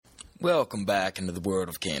Welcome back into the world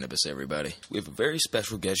of cannabis, everybody. We have a very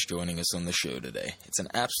special guest joining us on the show today. It's an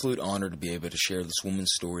absolute honor to be able to share this woman's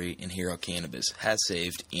story and hear how cannabis has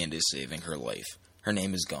saved and is saving her life. Her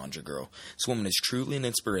name is Gonja Girl. This woman is truly an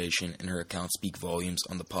inspiration, and her accounts speak volumes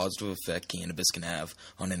on the positive effect cannabis can have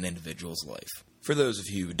on an individual's life. For those of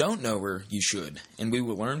you who don't know her, you should, and we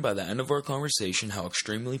will learn by the end of our conversation how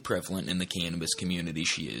extremely prevalent in the cannabis community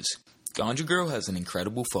she is. Gonja Girl has an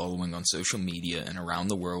incredible following on social media and around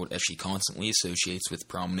the world as she constantly associates with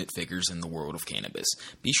prominent figures in the world of cannabis.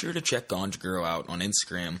 Be sure to check Gonja Girl out on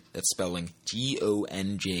Instagram. That's spelling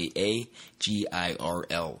Gonjagirl.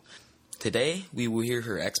 Today, we will hear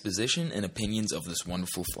her exposition and opinions of this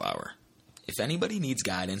wonderful flower. If anybody needs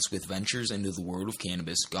guidance with ventures into the world of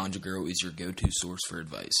cannabis, Gonja Girl is your go-to source for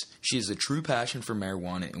advice. She has a true passion for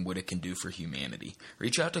marijuana and what it can do for humanity.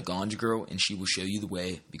 Reach out to Gonja Girl and she will show you the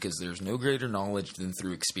way, because there's no greater knowledge than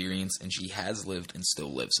through experience, and she has lived and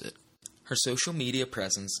still lives it. Her social media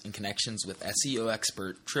presence and connections with SEO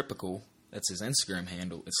expert Tropical, that's his Instagram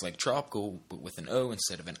handle, it's like tropical but with an O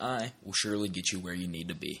instead of an I, will surely get you where you need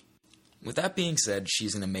to be. With that being said,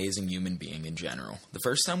 she's an amazing human being in general. The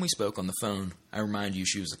first time we spoke on the phone, I remind you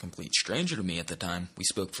she was a complete stranger to me at the time. We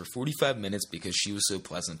spoke for 45 minutes because she was so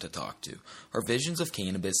pleasant to talk to. Our visions of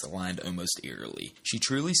cannabis aligned almost eerily. She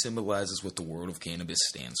truly symbolizes what the world of cannabis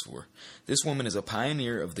stands for. This woman is a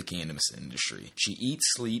pioneer of the cannabis industry. She eats,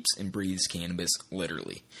 sleeps, and breathes cannabis,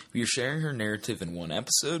 literally. We are sharing her narrative in one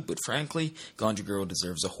episode, but frankly, Gonja Girl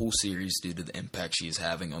deserves a whole series due to the impact she is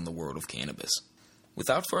having on the world of cannabis.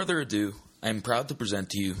 Without further ado, I am proud to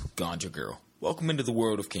present to you Gonja Girl. Welcome into the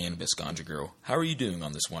world of cannabis, Gonja Girl. How are you doing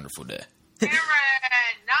on this wonderful day? Aaron,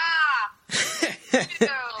 Thank you.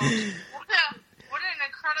 What an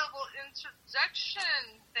incredible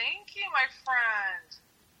introduction. Thank you, my friend.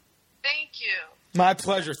 Thank you. My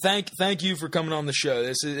pleasure. Thank you for coming on the show.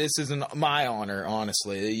 This is my honor,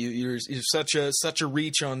 honestly. You're such a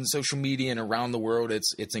reach on social media and around the world.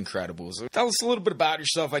 It's incredible. So tell us a little bit about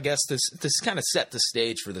yourself, I guess, to kind of set the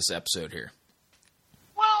stage for this episode here.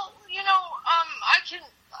 Well, I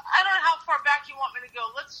don't know how far back you want me to go.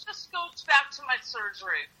 Let's just go back to my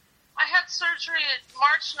surgery. I had surgery at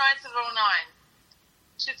March 9th of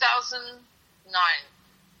 2009.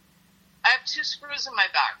 I have 2 screws in my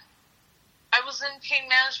back. I was in pain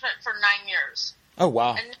management for 9 years. Oh,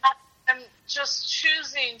 wow. And now I'm just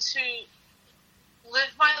choosing to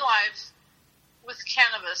live my life with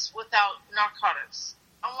cannabis without narcotics.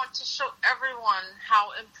 I want to show everyone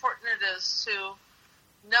how important it is to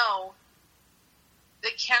know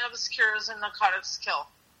that cannabis cures and narcotics kill.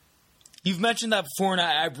 You've mentioned that before, and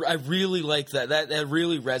I really like that. That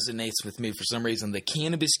really resonates with me for some reason. The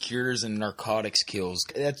cannabis cures and narcotics kills.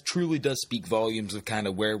 That truly does speak volumes of kind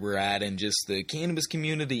of where we're at in just the cannabis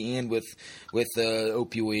community and with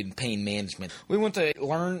opioid pain management. We want to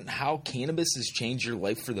learn how cannabis has changed your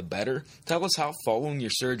life for the better. Tell us how, following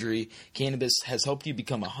your surgery, cannabis has helped you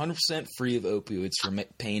become 100% free of opioids for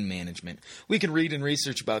pain management. We can read and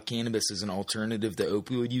research about cannabis as an alternative to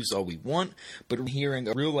opioid use all we want, but hearing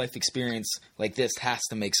a real-life experience like this has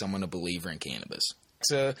to make someone a believer in cannabis.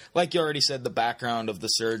 So, like you already said, the background of the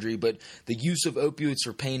surgery, but the use of opioids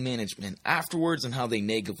for pain management afterwards and how they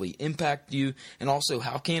negatively impact you, and also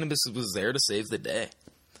how cannabis was there to save the day.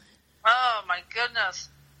 Oh, my goodness.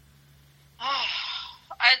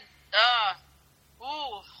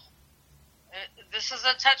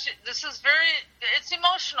 It's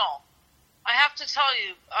emotional. I have to tell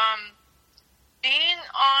you, being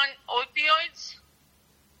on opioids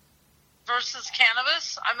versus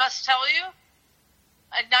cannabis, I must tell you,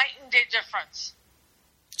 a night and day difference.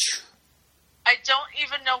 I don't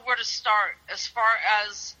even know where to start as far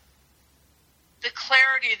as the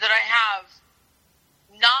clarity that I have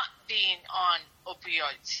not being on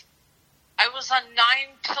opioids. I was on 9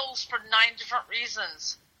 pills for 9 different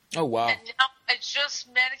reasons. Oh, wow. And now I just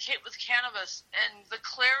medicate with cannabis, and the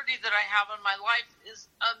clarity that I have in my life is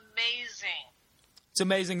amazing. It's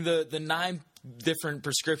amazing the 9 different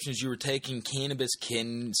prescriptions you were taking. Cannabis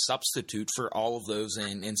can substitute for all of those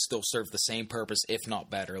and still serve the same purpose, if not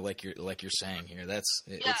better, like you're saying here. Yes.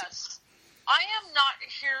 I am not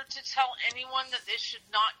here to tell anyone that they should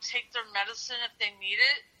not take their medicine if they need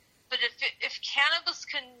it, but if cannabis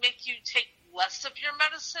can make you take less of your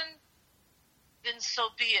medicine, then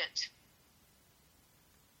so be it.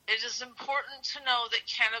 It is important to know that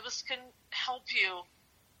cannabis can help you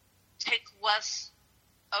take less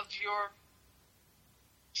of your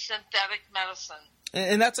synthetic medicine.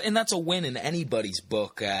 And that's a win in anybody's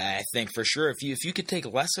book, I think, for sure. If you could take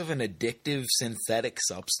less of an addictive synthetic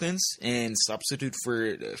substance and substitute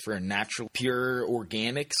for a natural, pure,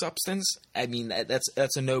 organic substance, I mean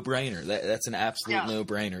that's a no-brainer. That's an absolute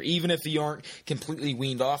no-brainer. Even if you aren't completely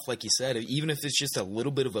weaned off, like you said, even if it's just a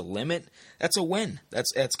little bit of a limit, that's a win.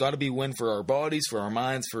 That's got to be a win for our bodies, for our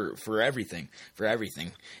minds, for everything,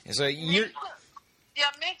 And so you're. Yeah,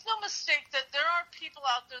 make no mistake that there are people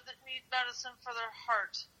out there that need medicine for their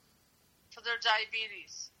heart, for their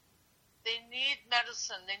diabetes. They need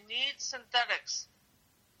medicine. They need synthetics.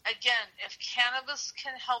 Again, if cannabis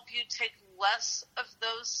can help you take less of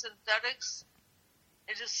those synthetics,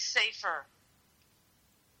 it is safer.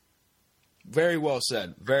 Very well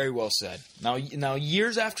said. Very well said. Now,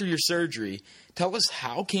 years after your surgery, tell us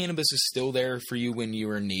how cannabis is still there for you when you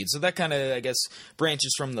are in need. So that kind of, I guess,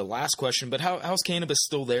 branches from the last question, but how's cannabis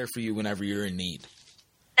still there for you whenever you're in need?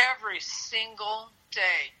 Every single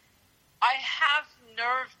day. I have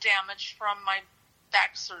nerve damage from my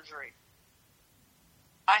back surgery.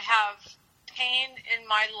 I have pain in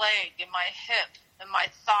my leg, in my hip, in my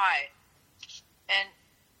thigh. And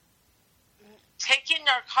taking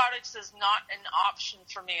narcotics is not an option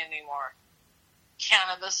for me anymore.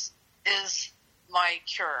 Cannabis is my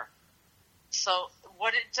cure. So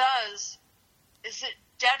what it does is it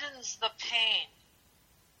deadens the pain.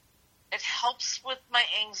 It helps with my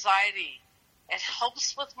anxiety. It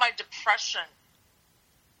helps with my depression.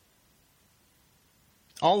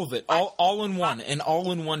 All of it, all in one, an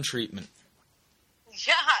all-in-one treatment.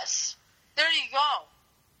 Yes, there you go.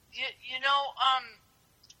 You know,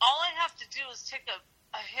 all I have to do is take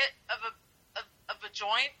a hit of a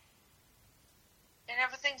joint, and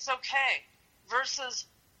everything's okay. Versus,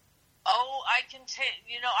 I can take.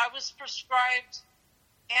 You know, I was prescribed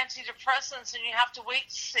antidepressants, and you have to wait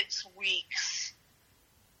 6 weeks.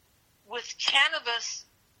 With cannabis,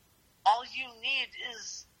 all you need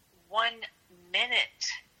is 1 minute.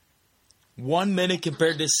 1 minute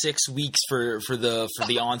compared to 6 weeks for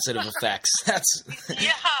the onset of effects. That's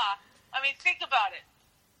yeah. I mean, think about it.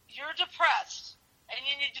 You're depressed and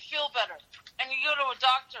you need to feel better, and you go to a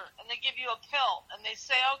doctor and they give you a pill and they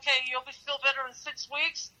say, okay, you'll feel better in 6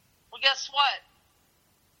 weeks. Well, guess what?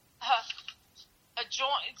 A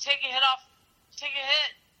joint, take a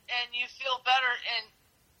hit, and you feel better in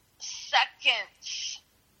seconds.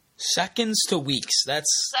 Seconds to weeks. That's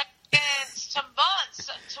seconds to months,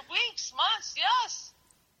 to weeks, months. Yes.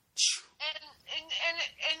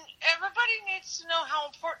 And everybody needs to know how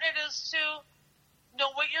important it is to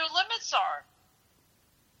know what your limits are.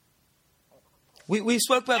 We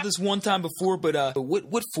spoke about this one time before, but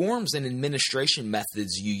what forms and administration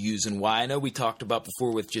methods you use and why? I know we talked about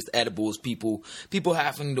before with just edibles, people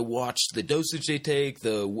having to watch the dosage they take,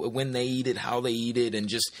 when they eat it, how they eat it, and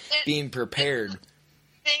just being prepared.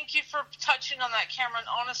 Thank you for touching on that, Cameron,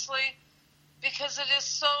 honestly, because it is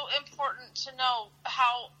so important to know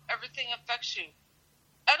how everything affects you.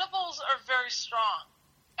 Edibles are very strong.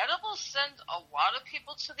 Edibles send a lot of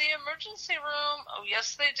people to the emergency room. Oh,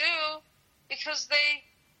 yes, they do. Because they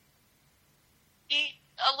eat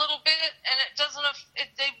a little bit and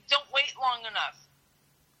they don't wait long enough.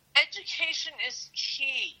 Education is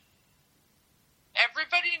key.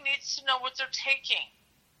 Everybody needs to know what they're taking.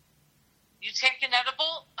 You take an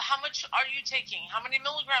edible, how much are you taking? How many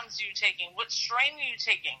milligrams are you taking? What strain are you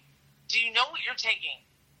taking? Do you know what you're taking?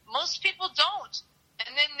 Most people don't.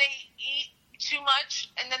 And then they eat too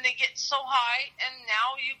much and then they get so high and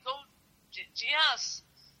now you go, yes.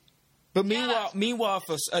 But meanwhile,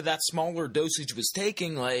 if that smaller dosage was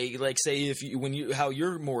taken, like say how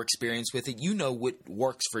you're more experienced with it, you know what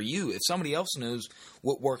works for you. If somebody else knows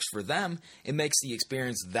what works for them, it makes the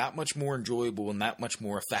experience that much more enjoyable and that much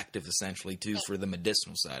more effective, essentially, too, for the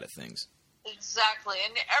medicinal side of things. Exactly,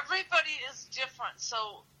 and everybody is different.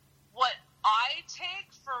 So what I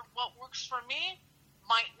take for what works for me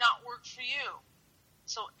might not work for you.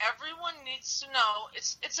 So everyone needs to know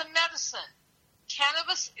it's a medicine.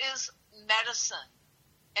 Cannabis is medicine,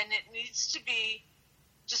 and it needs to be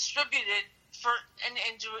distributed for an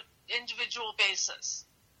individual basis.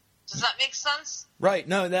 Does that make sense? Right.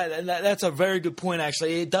 No, that's a very good point,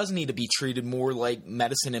 actually. It does need to be treated more like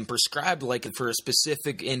medicine and prescribed like for a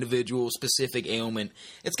specific individual, specific ailment.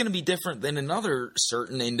 It's going to be different than another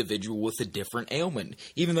certain individual with a different ailment.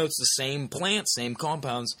 Even though it's the same plant, same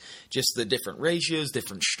compounds, just the different ratios,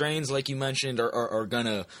 different strains, like you mentioned, are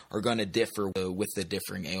gonna differ with the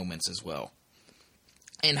differing ailments as well.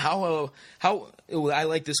 And how I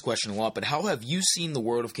like this question a lot, but how have you seen the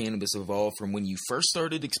world of cannabis evolve from when you first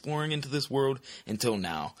started exploring into this world until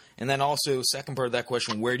now? And then also, second part of that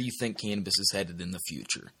question, where do you think cannabis is headed in the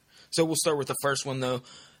future? So we'll start with the first one, though.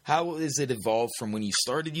 How has it evolved from when you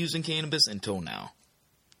started using cannabis until now?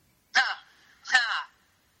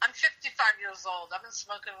 I'm 55 years old. I've been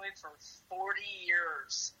smoking weed for 40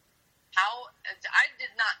 years. I did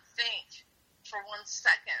not think for 1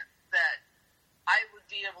 second that I would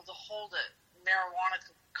be able to hold a marijuana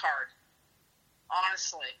card.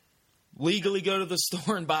 Honestly. Legally go to the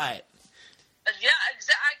store and buy it. Yeah,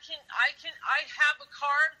 exactly. I have a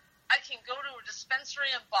card. I can go to a dispensary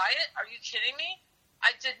and buy it. Are you kidding me?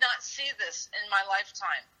 I did not see this in my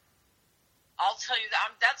lifetime. I'll tell you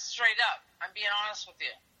that. That's straight up. I'm being honest with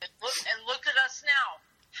you. And look at us now.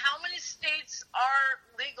 How many states are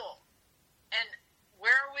legal? And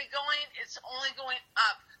where are we going? It's only going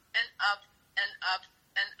up and up and up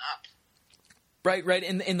and up. Right.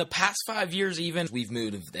 In the past 5 years, even, we've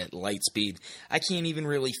moved at light speed. I can't even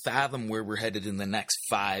really fathom where we're headed in the next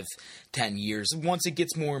 5-10 years. Once it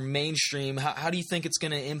gets more mainstream, how do you think it's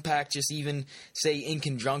going to impact, just even, say, in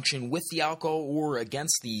conjunction with the alcohol or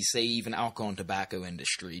against the, say, even alcohol and tobacco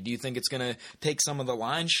industry? Do you think it's going to take some of the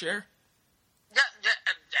lion's share?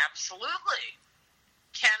 Absolutely.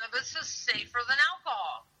 Cannabis is safer than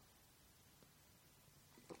alcohol.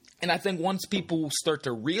 And I think once people start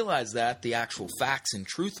to realize that, the actual facts and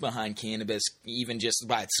truth behind cannabis, even just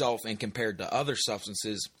by itself and compared to other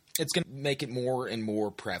substances, it's going to make it more and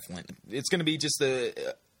more prevalent. It's going to be just a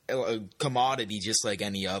commodity just like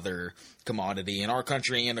any other commodity in our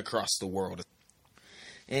country and across the world.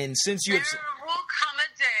 And since you have... There will come a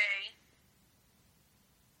day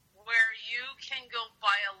where you can go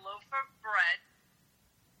buy a loaf of bread,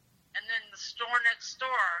 and then the store next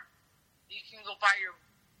door, you can go buy your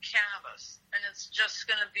cannabis, and it's just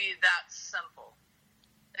going to be that simple.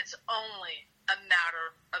 It's only a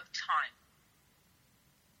matter of time.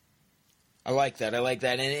 I like that,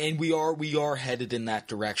 and we are headed in that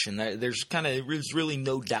direction. There's really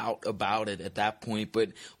no doubt about it at that point.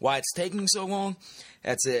 But why it's taking so long,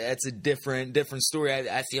 that's a different story.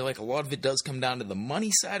 I feel like a lot of it does come down to the money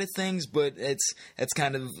side of things, but it's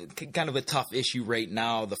kind of a tough issue right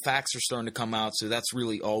now. The facts are starting to come out, so that's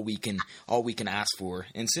really all we can ask for.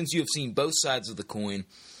 And since you have seen both sides of the coin,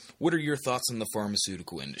 what are your thoughts on the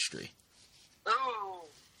pharmaceutical industry? Ooh.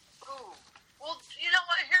 Well, you know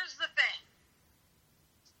what? Here's the thing.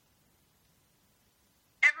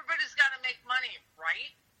 Everybody's got to make money,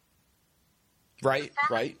 right? Right. The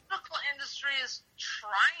pharmaceutical industry is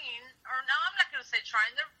trying, or no, I'm not going to say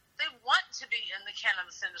trying. They want to be in the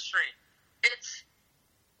cannabis industry. It's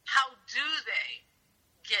how do they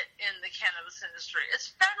get in the cannabis industry?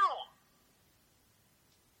 It's federal.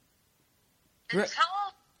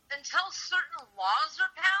 Until certain laws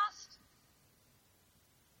are passed.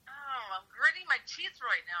 Oh, I'm gritting my teeth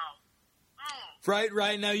right now.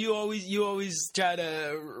 Right. Now you always try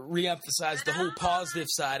to reemphasize the whole positive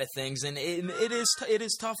side of things, and it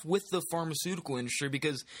is tough with the pharmaceutical industry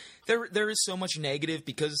because there is so much negative.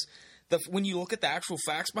 Because when you look at the actual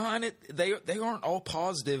facts behind it, they aren't all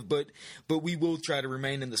positive, but we will try to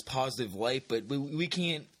remain in this positive light. But we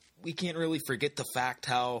can't really forget the fact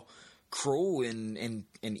how cruel and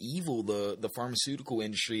evil the pharmaceutical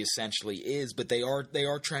industry essentially is, but they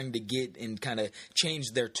are trying to get and kind of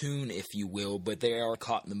change their tune, if you will, but they are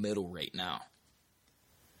caught in the middle right now.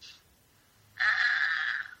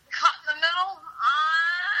 Caught in the middle?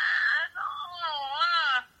 I don't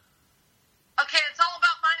know. Okay, it's all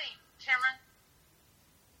about money, Cameron.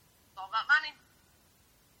 It's all about money.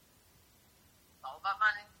 It's all about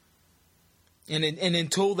money. And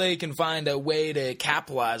until they can find a way to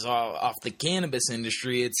capitalize off the cannabis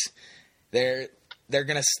industry, they're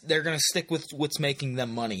gonna stick with what's making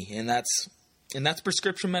them money, and that's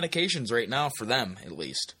prescription medications right now for them, at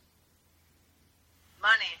least.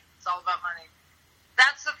 Money. It's all about money.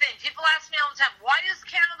 That's the thing. People ask me all the time, why is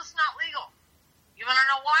cannabis not legal? You want to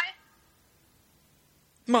know why?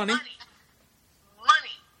 Money.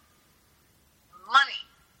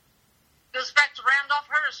 Goes back to Randolph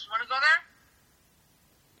Hearst. You want to go there?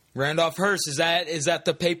 Randolph Hearst, is that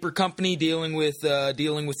the paper company dealing with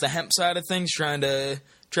the hemp side of things, trying to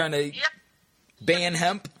Yep. ban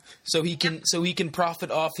hemp so he can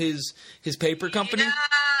profit off his paper company?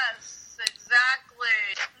 Yes, exactly.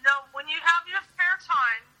 When you have your spare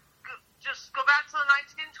time, just go back to the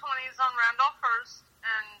 1920s on Randolph Hearst,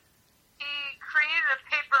 and he created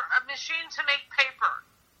a machine to make paper.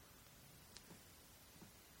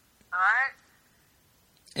 All right.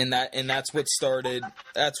 And that's what started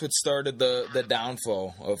the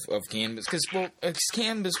downfall of cannabis, because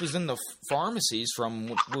cannabis was in the pharmacies from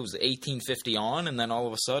what was it, 1850 on, and then all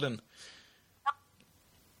of a sudden,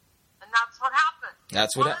 and that's what happened.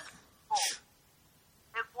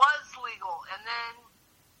 It was legal, and then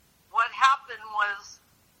because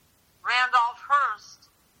Randolph Hearst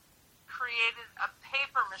created a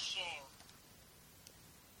paper machine.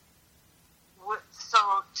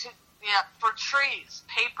 For trees,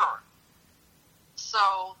 paper.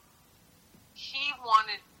 So he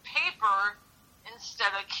wanted paper instead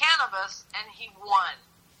of cannabis, and he won.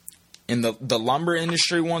 And the lumber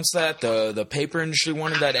industry wants that. The paper industry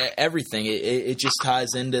wanted that. Everything. It just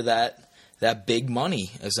ties into that big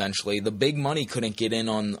money, essentially. The big money couldn't get in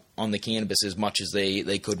on the cannabis as much as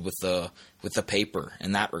they could with the paper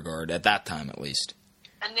in that regard, at that time at least.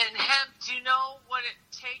 And then hemp, do you know what it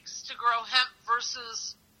takes to grow hemp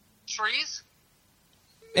versus trees?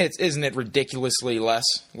 Isn't it ridiculously less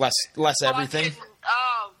everything?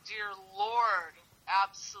 Oh, dear Lord.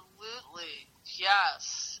 Absolutely.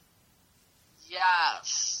 Yes.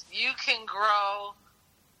 Yes. You can grow...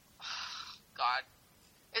 God.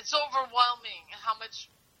 It's overwhelming how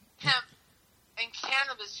much hemp and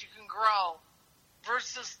cannabis you can grow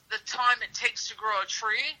versus the time it takes to grow a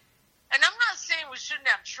tree. And I'm not saying we shouldn't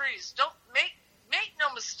have trees. Don't make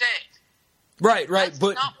no mistake. Right, That's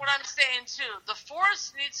but not what I'm saying too. The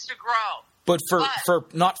forest needs to grow. But for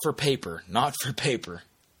not for paper. Not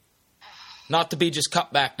to be just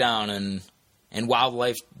cut back down and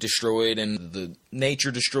wildlife destroyed and the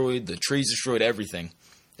nature destroyed, the trees destroyed, everything.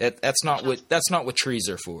 That's not what trees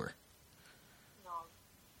are for.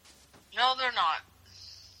 No, they're not.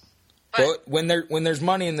 But when there's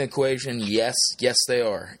money in the equation, yes they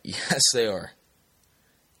are. Yes, they are.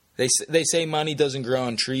 They say money doesn't grow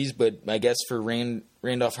on trees, but I guess for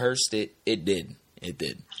Randolph Hearst, it did. It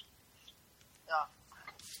did.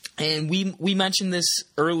 And we mentioned this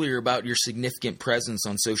earlier about your significant presence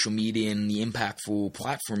on social media and the impactful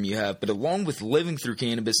platform you have, but along with living through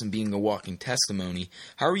cannabis and being a walking testimony,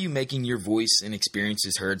 how are you making your voice and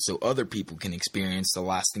experiences heard so other people can experience the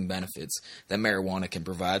lasting benefits that marijuana can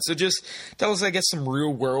provide? So just tell us, I guess, some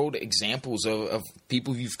real-world examples of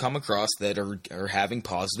people you've come across that are having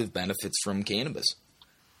positive benefits from cannabis.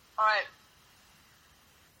 All right.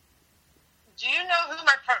 Do you know who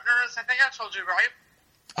my partner is? I think I told you, right?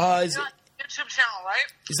 Is it YouTube channel, right?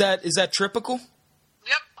 Is that Tripical?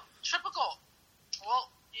 Yep, Tripical. Well,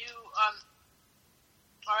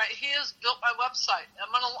 all right. He has built my website.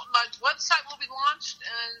 My website will be launched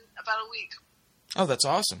in about a week. Oh, that's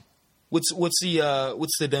awesome. What's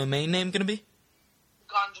the domain name going to be?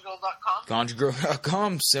 GonjaGirl.com.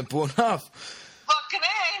 GonjaGirl.com. Simple enough. Fucking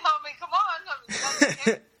A, homie. Come on.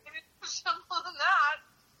 Any simple than that.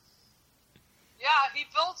 Yeah, he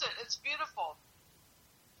built it. It's beautiful.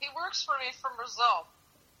 He works for me from Brazil.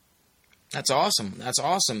 That's awesome. That's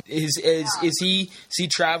awesome. Is he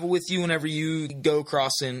travel with you whenever you go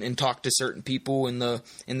across and talk to certain people in the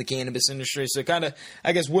cannabis industry? So kind of,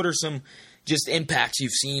 I guess, what are some just impacts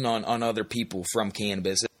you've seen on other people from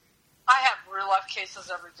cannabis? I have real life cases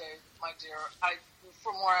every day, my dear.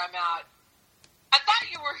 From where I'm at. I thought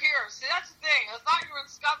you were here. See, that's the thing. I thought you were in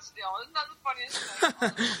Scottsdale. Isn't that the funniest thing?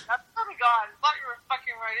 Oh my God. I thought you were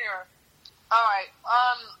fucking right here. All right.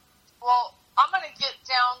 Well, I'm going to get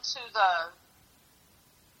down to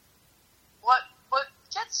what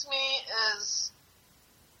gets me is,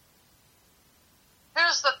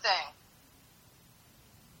 here's the thing.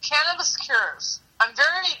 Cannabis cures. I'm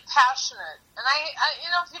very passionate. And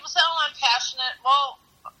I people say, oh, I'm passionate. Well,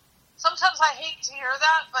 sometimes I hate to hear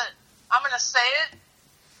that, but I'm going to say it.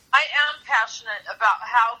 I am passionate about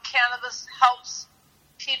how cannabis helps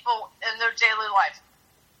people in their daily life.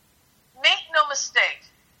 Make no mistake,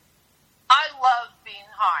 I love being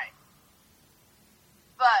high.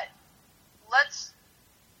 But let's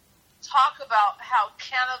talk about how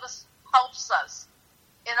cannabis helps us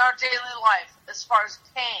in our daily life as far as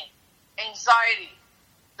pain, anxiety,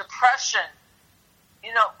 depression.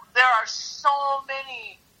 There are so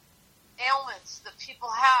many ailments that people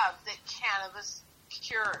have that cannabis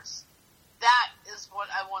cures. That is what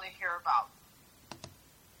I want to hear about.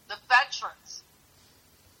 The veterans.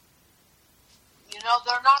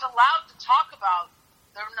 They're not allowed to talk about.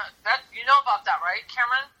 They're not. You know about that, right,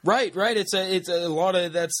 Cameron? Right. It's a lot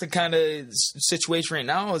of, that's the kind of situation right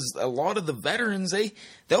now. Is a lot of the veterans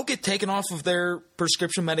they'll get taken off of their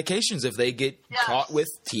prescription medications if they get caught with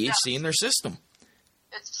THC in their system.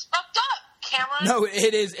 It's fucked up, Cameron. No,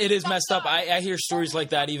 it is messed up. I hear stories like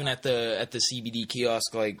that even at the CBD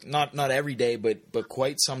kiosk. Like not every day, but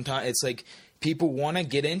quite sometimes. It's like people want to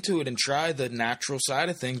get into it and try the natural side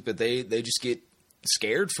of things, but they just get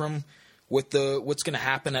scared from what's going to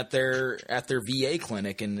happen at their VA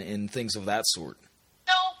clinic and things of that sort.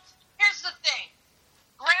 No, here's the thing.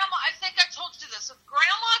 Grandma, I think I told you this. If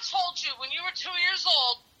Grandma told you when you were 2 years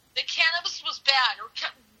old that cannabis was bad, or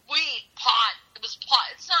weed, pot, it was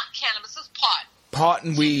pot. It's not cannabis, it's pot. Pot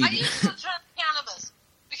and weed. I use the term cannabis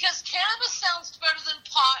because cannabis sounds better than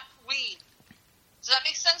pot, weed. Does that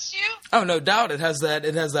make sense to you? Oh, no doubt. It has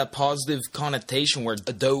that positive connotation where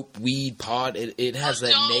dope, weed, pot. It has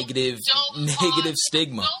that negative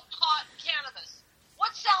stigma. Dope, pot, cannabis.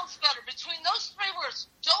 What sounds better between those three words?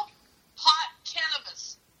 Dope, pot,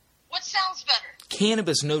 cannabis. What sounds better?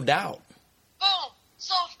 Cannabis, no doubt. Boom.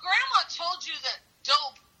 So if Grandma told you that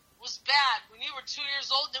dope was bad when you were 2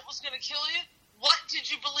 years old and it was going to kill you, what did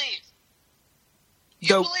you believe?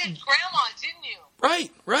 You believed Grandma, didn't you?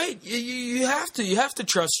 Right. You have to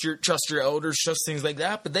trust your elders, trust things like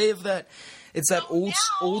that. But they have that. It's that old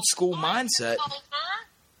school mindset.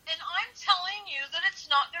 And I'm telling you that it's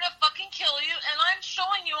not going to fucking kill you, and I'm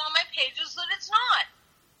showing you on my pages that it's not.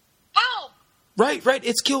 Boom. Right.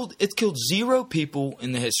 It's killed 0 people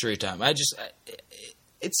in the history of time.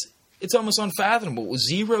 It's almost unfathomable.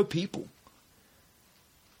 0 people.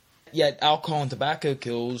 Yet alcohol and tobacco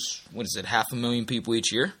kills, 500,000 people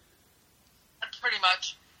each year? That's pretty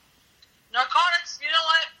much. Narcotics, you know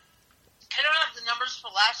what? I don't have the numbers for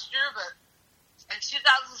last year, but in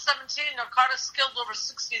 2017, narcotics killed over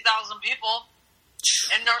 60,000 people.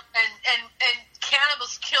 And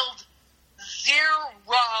cannabis killed 0.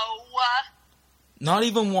 Not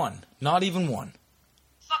even one.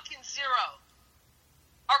 Fucking 0.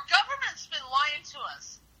 Our government's been lying to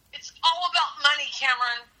us. It's all about money,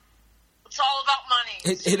 Cameron. It's all about money.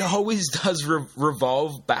 It always does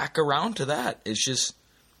revolve back around to that. It's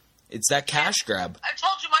that cash grab. I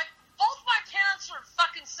told you, both my parents are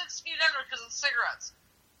fucking 6 feet under because of cigarettes.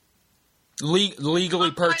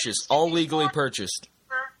 Legally purchased. All legally purchased.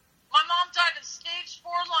 My mom died of stage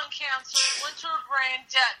 4 lung cancer, went to her brain,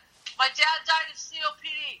 dead. My dad died of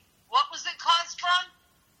COPD. What was it caused from?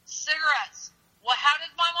 Cigarettes. Well, how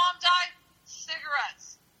did my mom die?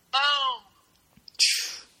 Cigarettes. Boom.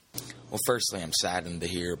 Well, firstly, I'm saddened to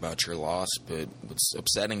hear about your loss, but what's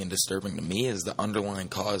upsetting and disturbing to me is the underlying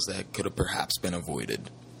cause that could have perhaps been avoided.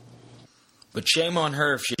 But shame on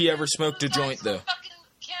her if she ever smoked a joint, though. Fucking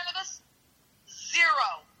cannabis? 0.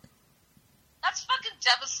 That's fucking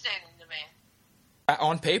devastating to me.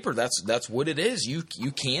 On paper, that's what it is. You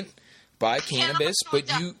can't buy cannabis,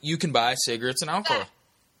 but you can buy cigarettes and alcohol.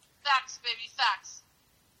 Facts, baby, facts.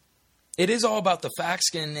 It is all about the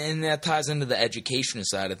facts, and that ties into the education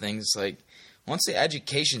side of things. It's like, once the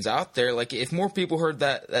education's out there, like, if more people heard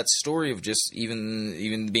that story of just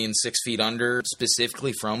even being 6 feet under,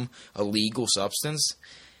 specifically from a legal substance,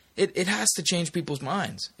 it has to change people's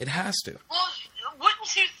minds. It has to. Well,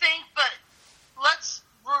 wouldn't you think, but let's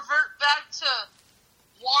revert back to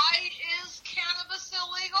why is cannabis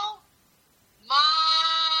illegal? Money.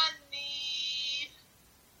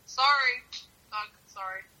 Sorry.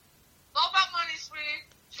 Sorry. It's all about money, sweetie.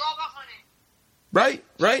 It's all about money.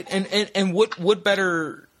 Right. And what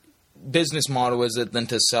better business model is it than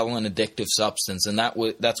to sell an addictive substance? And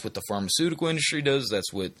that's what the pharmaceutical industry does.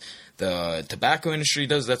 That's what the tobacco industry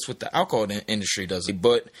does. That's what the alcohol industry does.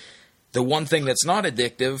 But the one thing that's not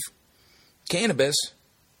addictive, cannabis,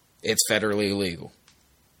 it's federally illegal.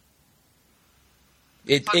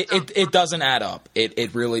 It doesn't add up.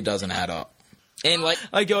 It really doesn't add up. And like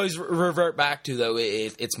you always revert back to, though,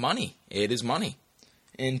 it's money. It is money.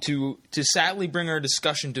 And to sadly bring our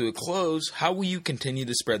discussion to a close, how will you continue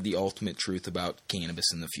to spread the ultimate truth about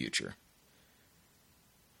cannabis in the future?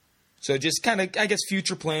 So just kind of, I guess,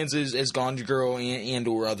 future plans as Gonja Girl and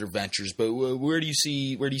or other ventures. But where do you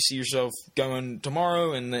see yourself going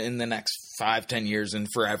tomorrow and in the next 5-10 years and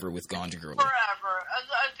forever with Gonja Girl? Forever.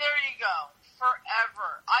 There you go.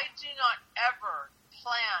 Forever. I do not ever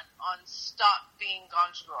plan on stop being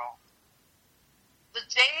Gonja Girl. The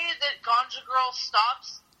day that Gonja Girl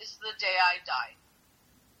stops is the day I die.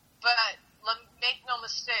 But make no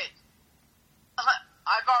mistake,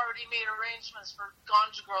 I've already made arrangements for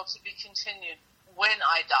Gonja Girl to be continued when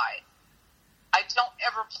I die. I don't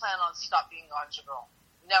ever plan on stop being Gonja Girl.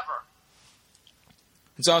 Never.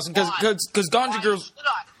 It's awesome because Gonja Girl.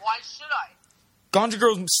 Why should I? Gonja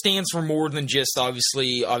Girl stands for more than just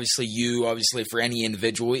obviously you, obviously for any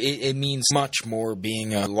individual. It means much more,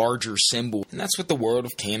 being a larger symbol. And that's what the world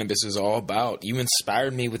of cannabis is all about. You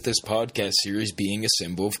inspired me with this podcast series being a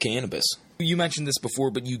symbol of cannabis. You mentioned this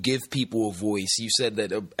before, but you give people a voice. You said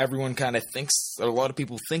that everyone kind of thinks, a lot of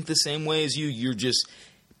people think the same way as you. You're just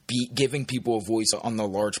giving people a voice on the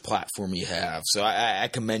large platform you have. So I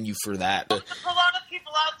commend you for that. There's a lot of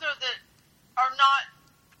people out there that are not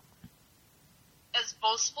as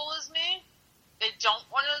boastful as me. They don't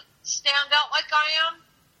want to stand out like I am.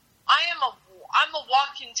 I'm a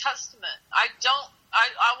walking testament. I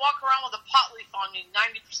walk around with a pot leaf on me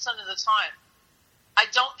 90% of the time. I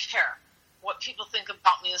don't care. what people think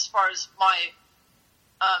about me as far as my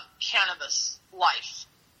cannabis life.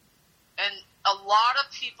 And a lot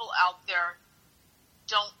of people out there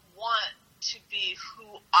don't want to be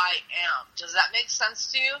who I am. Does that make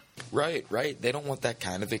sense to you? Right. They don't want that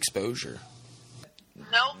kind of exposure.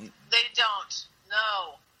 Nope, they don't.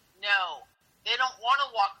 No. They don't want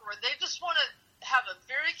to walk around. They just want to have a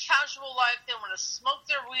very casual life. They want to smoke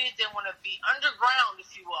their weed. They want to be underground,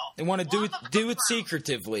 if you will. They want to do it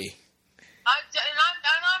secretively.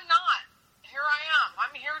 I'm not. Here I am.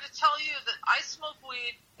 I'm here to tell you that I smoke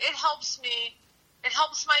weed. It helps me. It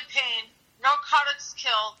helps my pain. Narcotics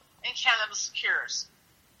kill, and cannabis cures.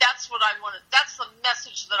 That's what I want. That's the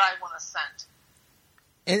message that I want to send.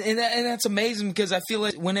 And that's amazing, because I feel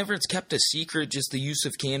like whenever it's kept a secret, just the use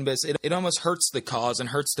of cannabis, it almost hurts the cause and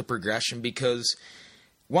hurts the progression, because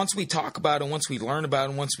once we talk about it, once we learn about it,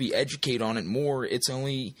 and once we educate on it more, it's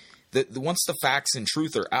only once the facts and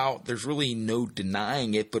truth are out, there's really no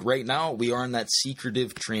denying it. But right now, we are in that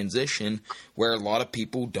secretive transition where a lot of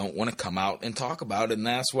people don't want to come out and talk about it. And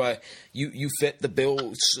that's why you fit the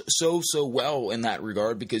bill so well in that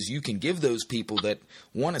regard, because you can give those people that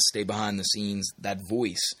want to stay behind the scenes that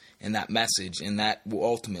voice and that message, and that will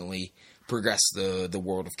ultimately progress the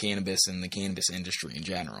world of cannabis and the cannabis industry in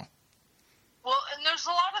general. Well, and there's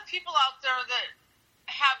a lot of people out there that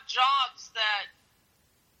have jobs that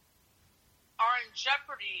are in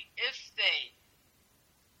jeopardy if their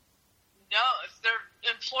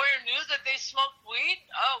employer knew that they smoked weed.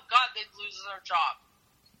 Oh God, they'd lose their job.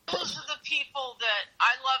 Those are the people that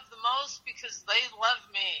I love the most, because they love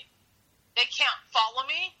me. They can't follow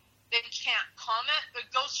me. They can't comment. The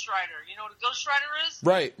ghostwriter. You know what a ghostwriter is?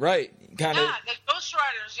 Right. Kind of. Yeah, the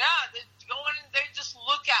ghostwriters. Yeah, they go in and they just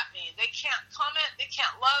look at me. They can't comment. They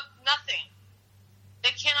can't love. Nothing.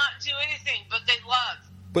 They cannot do anything, but they love.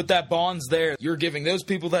 But that bond's there. You're giving those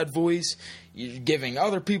people that voice. You're giving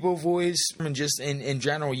other people a voice. And just in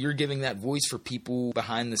general, you're giving that voice for people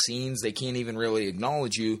behind the scenes. They can't even really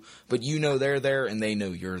acknowledge you, but you know they're there and they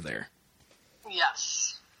know you're there.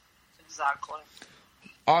 Yes, exactly.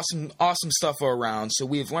 Awesome stuff all around. So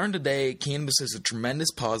we have learned today cannabis has a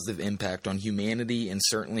tremendous positive impact on humanity and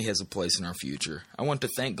certainly has a place in our future. I want to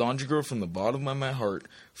thank Gonja Girl from the bottom of my heart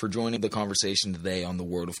for joining the conversation today on the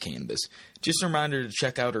world of cannabis. Just a reminder to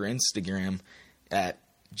check out her Instagram at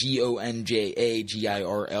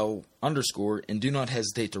GONJAGIRL_, and do not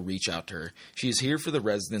hesitate to reach out to her. She is here for the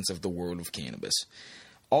residents of the world of cannabis.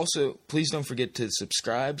 Also, please don't forget to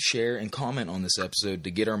subscribe, share, and comment on this episode to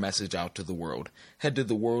get our message out to the world. Head to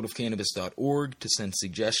theworldofcannabis.org to send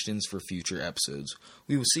suggestions for future episodes.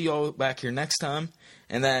 We will see you all back here next time.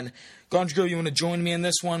 And then, Gonja Girl, you want to join me in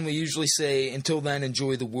this one? We usually say, until then,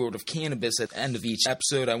 enjoy the world of cannabis at the end of each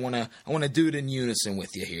episode. I want to do it in unison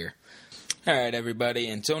with you here. All right, everybody,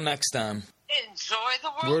 until next time. Enjoy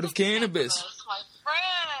the world of cannabis. My